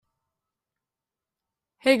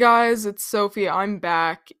Hey guys, it's Sophie. I'm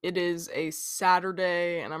back. It is a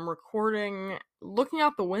Saturday and I'm recording looking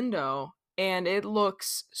out the window and it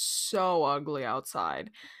looks so ugly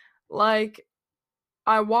outside. Like,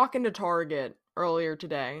 I walk into Target earlier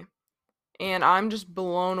today and I'm just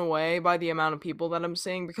blown away by the amount of people that I'm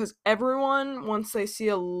seeing because everyone, once they see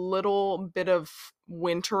a little bit of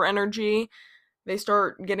winter energy, they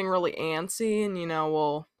start getting really antsy and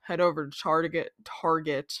will head over to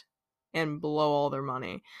Target and blow all their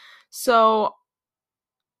money. So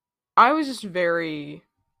I was just very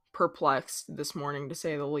perplexed this morning, to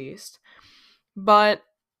say the least. But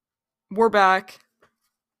we're back.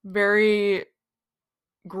 Very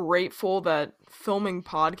grateful that filming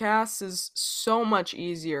podcasts is so much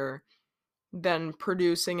easier than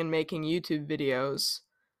producing and making YouTube videos.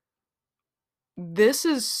 This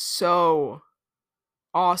is so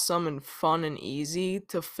awesome and fun and easy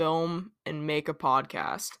to film and make a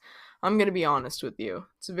podcast. I'm going to be honest with you.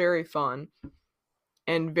 It's very fun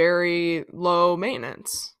and very low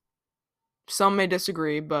maintenance. Some may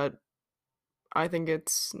disagree, but I think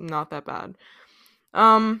it's not that bad.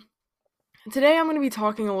 Um, Today I'm going to be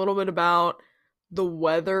talking a little bit about the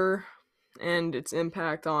weather and its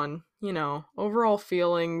impact on, overall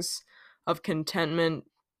feelings of contentment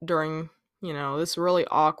during, this really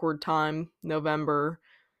awkward time, November,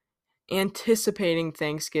 anticipating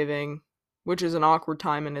Thanksgiving, which is an awkward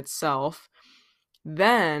time in itself,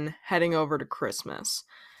 then heading over to Christmas.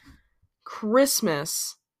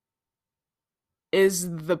 Christmas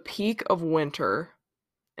is the peak of winter,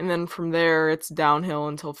 and then from there it's downhill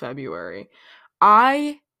until February.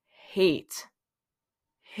 I hate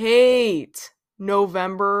hate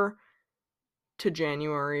November to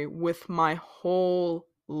January with my whole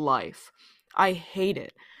life. I hate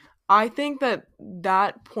it. I think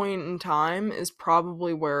that point in time is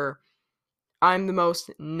probably where I'm the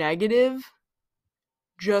most negative,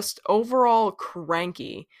 just overall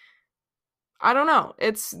cranky. I don't know.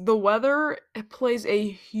 It's the weather, it plays a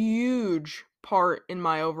huge part in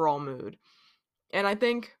my overall mood. And I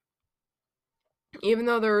think even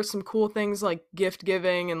though there are some cool things like gift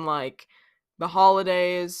giving and like the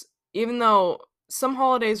holidays, even though some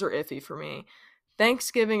holidays are iffy for me,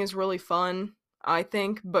 Thanksgiving is really fun, I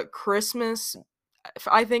think, but Christmas,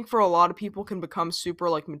 I think for a lot of people can become super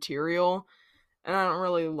like material, and I don't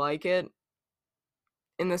really like it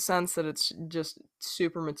in the sense that it's just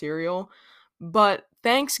super material. But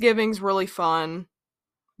Thanksgiving's really fun,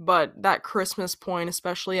 but that Christmas point,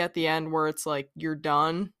 especially at the end where it's like you're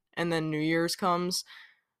done and then New Year's comes,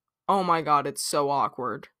 oh my god, it's so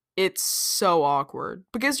awkward. It's so awkward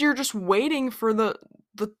because you're just waiting for the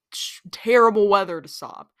terrible weather to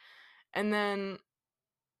stop. And then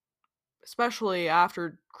especially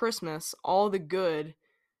after Christmas, all the good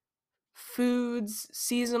foods,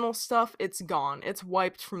 seasonal stuff, it's gone. It's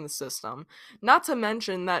wiped from the system. Not to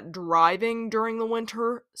mention that driving during the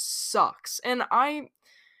winter sucks. And I'm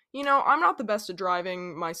not the best at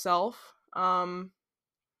driving myself. You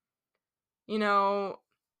know,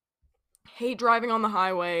 hate driving on the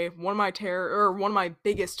highway. One of my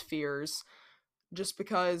biggest fears, just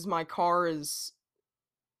because my car is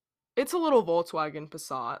it's a little Volkswagen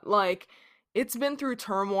Passat. Like, it's been through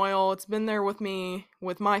turmoil. It's been there with me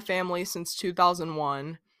with my family since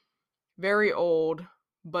 2001. Very old,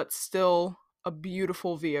 but still a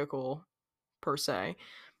beautiful vehicle per se.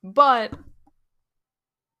 But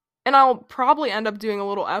and I'll probably end up doing a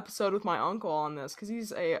little episode with my uncle on this because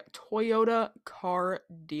he's a Toyota car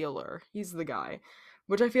dealer. He's the guy,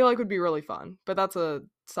 which I feel like would be really fun. But that's a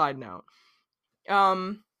side note.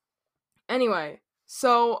 Um. Anyway,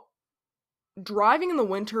 so driving in the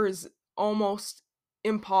winter is almost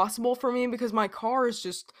impossible for me because my car is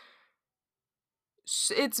just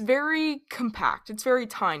it's very compact. It's very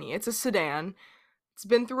tiny. It's a sedan. It's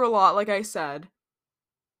been through a lot, like I said.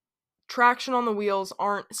 Traction on the wheels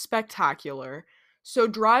aren't spectacular. So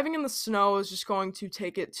driving in the snow is just going to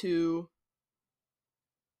take it to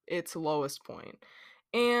its lowest point.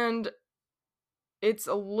 And it's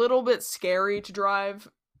a little bit scary to drive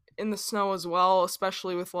in the snow as well,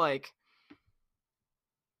 especially with like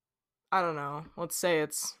I don't know, let's say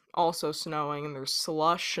it's also snowing and there's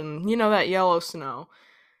slush and that yellow snow.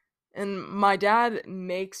 And my dad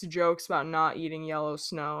makes jokes about not eating yellow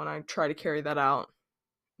snow, and I try to carry that out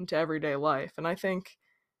into everyday life. And I think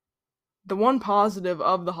the one positive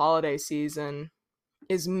of the holiday season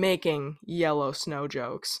is making yellow snow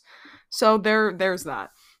jokes. So there's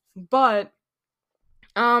that. But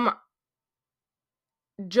um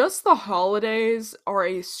just the holidays are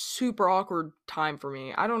a super awkward time for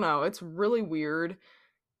me. I don't know, it's really weird,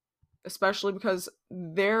 especially because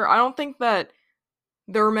I don't think that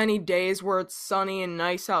There are many days where it's sunny and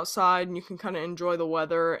nice outside and you can kind of enjoy the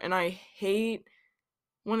weather, and I hate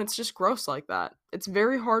when it's just gross like that. It's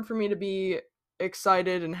very hard for me to be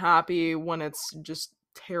excited and happy when it's just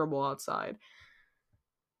terrible outside.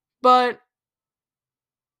 But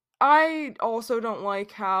I also don't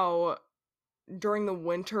like how during the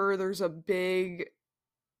winter there's a big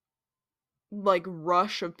like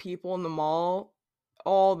rush of people in the mall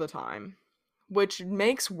all the time, which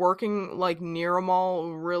makes working like near a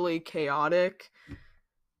mall really chaotic.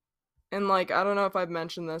 And like I don't know if I've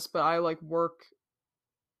mentioned this, but I like work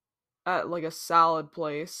at like a salad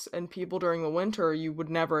place, and people during the winter you would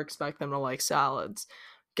never expect them to like salads.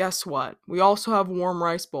 Guess what? We also have warm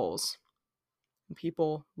rice bowls. And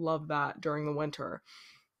people love that during the winter,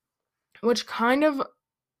 which kind of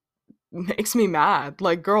makes me mad.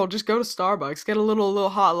 Like, girl, just go to Starbucks, get a little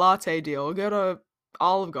hot latte deal, go to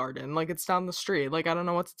Olive Garden, like it's down the street. Like, I don't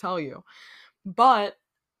know what to tell you. But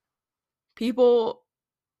people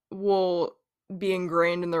will be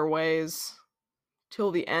ingrained in their ways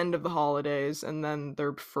till the end of the holidays, and then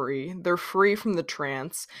they're free. They're free from the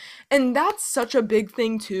trance. And that's such a big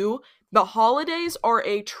thing too. The holidays are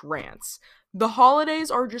a trance. The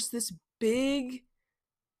holidays are just this big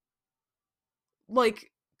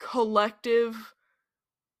like collective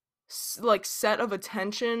like set of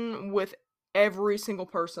attention with every single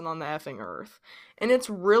person on the effing earth. And it's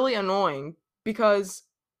really annoying because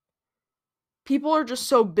people are just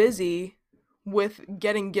so busy with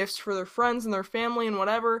getting gifts for their friends and their family and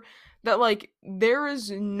whatever that like there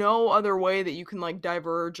is no other way that you can like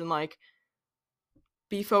diverge and like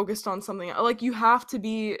be focused on something. Like you have to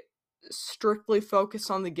be strictly focused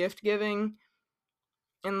on the gift giving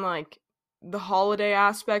and like the holiday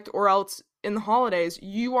aspect, or else in the holidays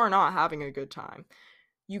you are not having a good time.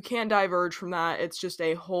 You can't diverge from that. It's just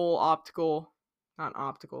a whole not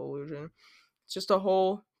optical illusion. It's just a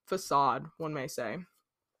whole facade, one may say.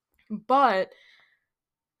 But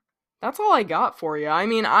that's all I got for you. I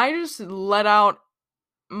mean, I just let out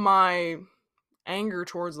my anger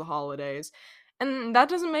towards the holidays. And that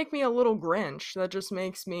doesn't make me a little Grinch. That just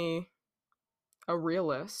makes me a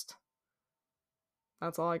realist.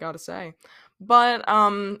 That's all I got to say. But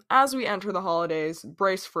as we enter the holidays,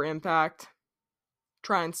 brace for impact.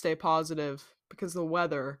 Try and stay positive because the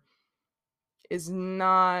weather is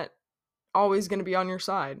not always going to be on your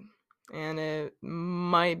side, and it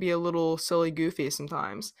might be a little silly goofy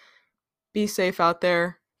sometimes. Be safe out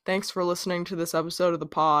there. Thanks for listening to this episode of the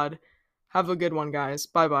pod. Have a good one, guys.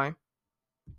 Bye bye.